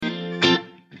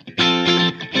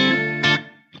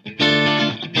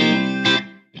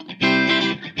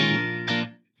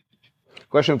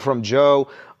Question from Joe.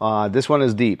 This one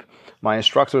is deep. My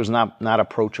instructor is not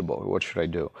approachable. What should I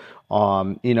do?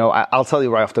 I'll tell you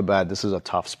right off the bat, this is a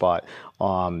tough spot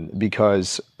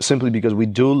because we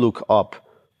do look up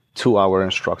to our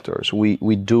instructors.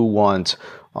 We do want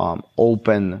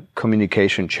open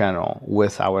communication channel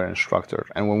with our instructor.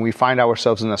 And when we find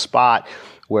ourselves in a spot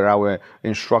where our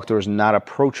instructor is not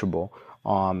approachable,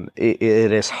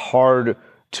 it is hard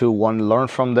to, one, learn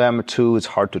from them, two, it's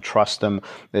hard to trust them.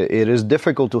 It is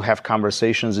difficult to have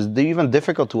conversations. It's even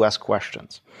difficult to ask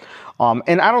questions.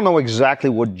 And I don't know exactly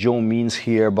what Joe means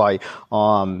here by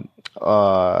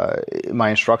my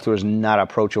instructor is not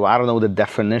approachable. I don't know the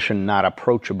definition not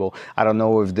approachable. I don't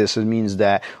know if this means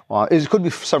that it could be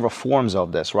several forms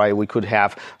of this, right? We could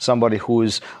have somebody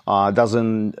who's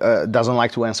doesn't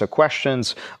like to answer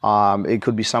questions. It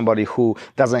could be somebody who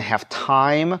doesn't have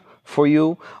time for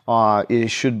you.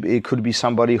 It could be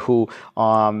somebody who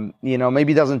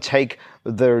maybe doesn't take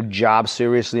their job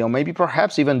seriously, or maybe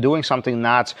perhaps even doing something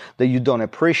that you don't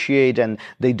appreciate and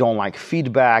they don't like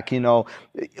feedback.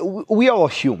 We are all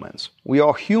humans.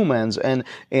 And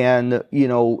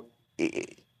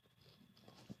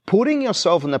putting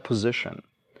yourself in a position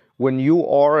when you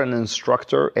are an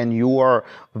instructor and you are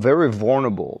very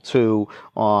vulnerable to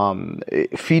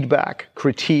feedback,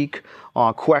 critique,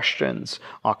 questions,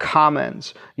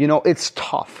 comments, it's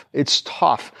tough. It's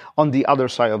tough on the other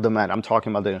side of the mat. I'm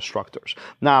talking about the instructors.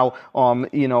 Now,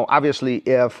 obviously,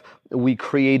 if we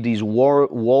create these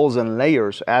walls and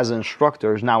layers as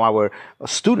instructors, now our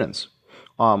students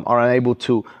are unable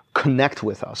to connect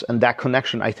with us, and that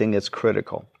connection, I think, is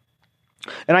critical.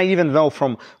 And I even know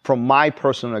from my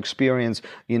personal experience,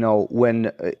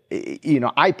 when,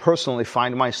 I personally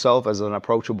find myself as an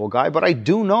approachable guy, but I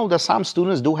do know that some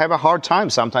students do have a hard time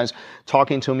sometimes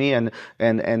talking to me and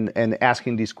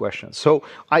asking these questions. So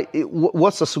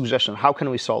what's the suggestion? How can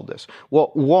we solve this?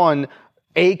 Well, one,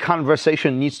 a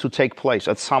conversation needs to take place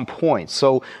at some point.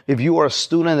 So if you are a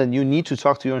student and you need to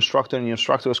talk to your instructor and your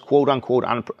instructor is quote unquote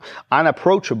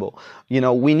unapproachable,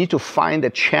 we need to find a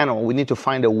channel. We need to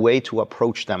find a way to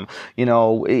approach them,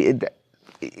 and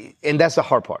that's the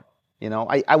hard part.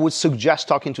 I would suggest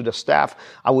talking to the staff.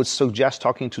 I would suggest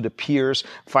talking to the peers,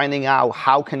 finding out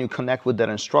how can you connect with that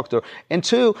instructor. And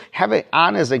two, have an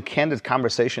honest and candid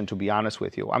conversation, to be honest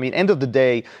with you. I mean, end of the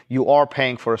day, you are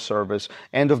paying for a service.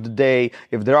 End of the day,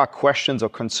 if there are questions or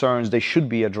concerns, they should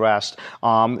be addressed.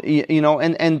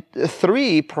 And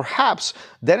three, perhaps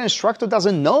that instructor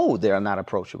doesn't know they are not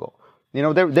approachable.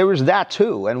 There is that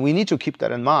too, and we need to keep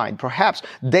that in mind. Perhaps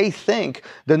they think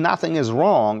that nothing is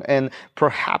wrong, and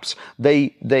perhaps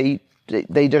they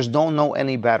just don't know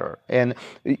any better. And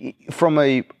from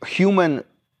a human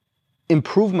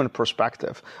improvement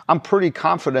perspective, I'm pretty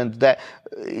confident that,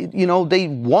 they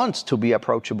want to be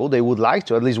approachable. They would like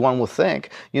to, at least one would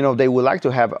think, they would like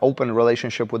to have open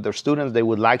relationship with their students. They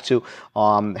would like to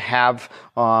have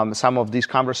some of these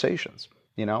conversations.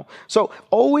 So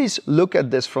always look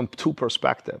at this from two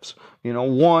perspectives.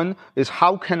 One is,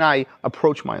 how can I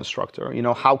approach my instructor?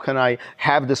 How can I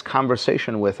have this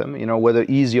conversation with him? Whether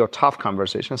easy or tough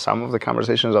conversations. Some of the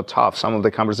conversations are tough. Some of the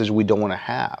conversations we don't want to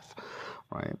have,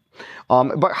 right?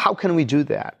 But how can we do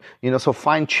that? So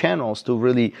find channels to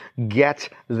really get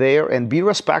there and be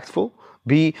respectful,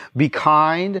 be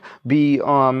kind, be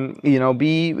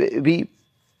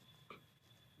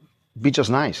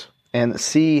just nice. And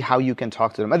see how you can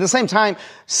talk to them. At the same time,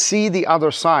 see the other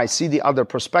side, see the other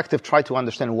perspective, try to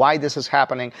understand why this is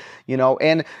happening,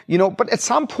 but at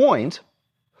some point,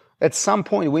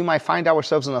 we might find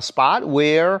ourselves in a spot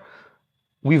where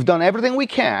we've done everything we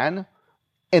can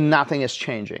and nothing is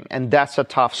changing. And that's a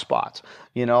tough spot,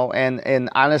 and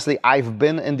honestly, I've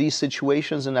been in these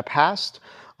situations in the past.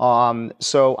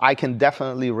 So I can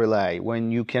definitely relay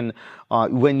when you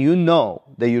know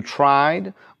that you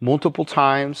tried multiple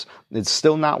times, it's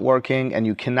still not working, and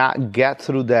you cannot get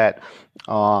through that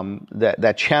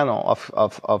channel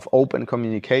of open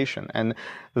communication. And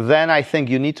then I think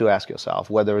you need to ask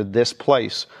yourself whether this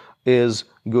place is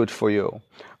good for you.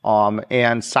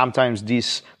 And sometimes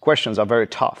these questions are very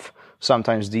tough.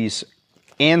 Sometimes these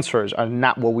answers are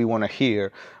not what we want to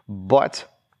hear, but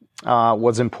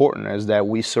what's important is that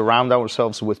we surround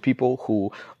ourselves with people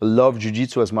who love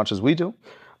jiu-jitsu as much as we do.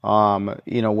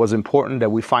 What's important that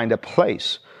we find a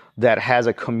place that has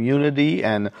a community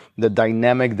and the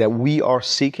dynamic that we are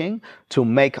seeking to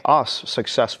make us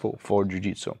successful for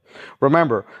jiu-jitsu.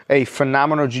 Remember, a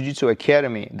phenomenal jiu-jitsu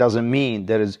academy doesn't mean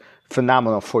that it's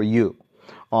phenomenal for you.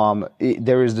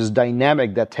 There is this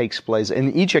dynamic that takes place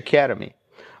in each academy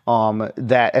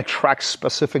that attracts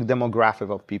specific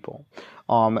demographic of people.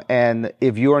 And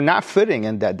if you are not fitting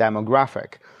in that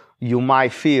demographic, you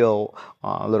might feel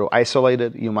a little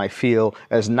isolated. You might feel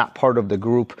as not part of the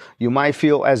group. You might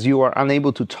feel as you are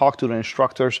unable to talk to the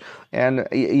instructors. And,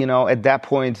 at that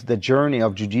point, the journey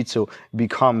of jiu-jitsu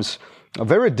becomes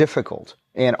very difficult.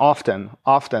 And often,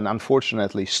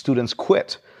 unfortunately, students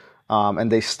quit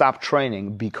and they stop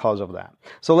training because of that.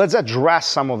 So let's address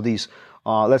some of these.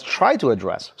 Let's try to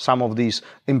address some of these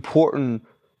important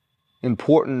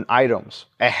items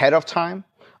ahead of time.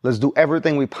 Let's do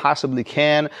everything we possibly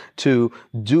can to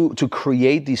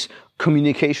create these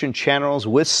communication channels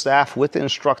with staff, with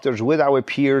instructors, with our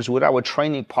peers, with our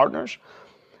training partners.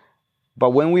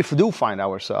 But when we do find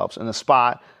ourselves in a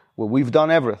spot where we've done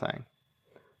everything,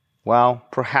 well,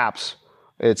 perhaps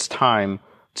it's time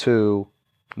to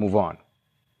move on.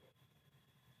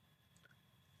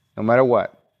 No matter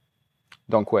what,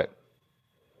 don't quit.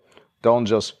 Don't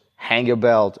just hang your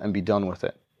belt and be done with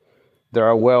it. There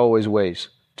are always ways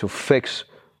to fix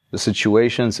the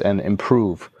situations and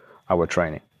improve our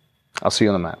training. I'll see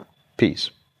you on the mat. Peace.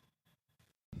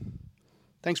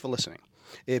 Thanks for listening.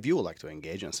 If you would like to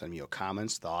engage and send me your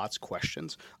comments, thoughts,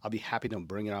 questions, I'll be happy to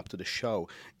bring it up to the show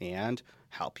and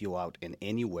help you out in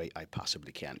any way I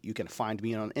possibly can. You can find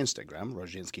me on Instagram,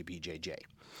 RozhinskiBJJ.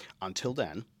 Until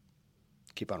then,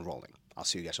 keep on rolling. I'll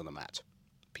see you guys on the mat.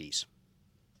 Peace.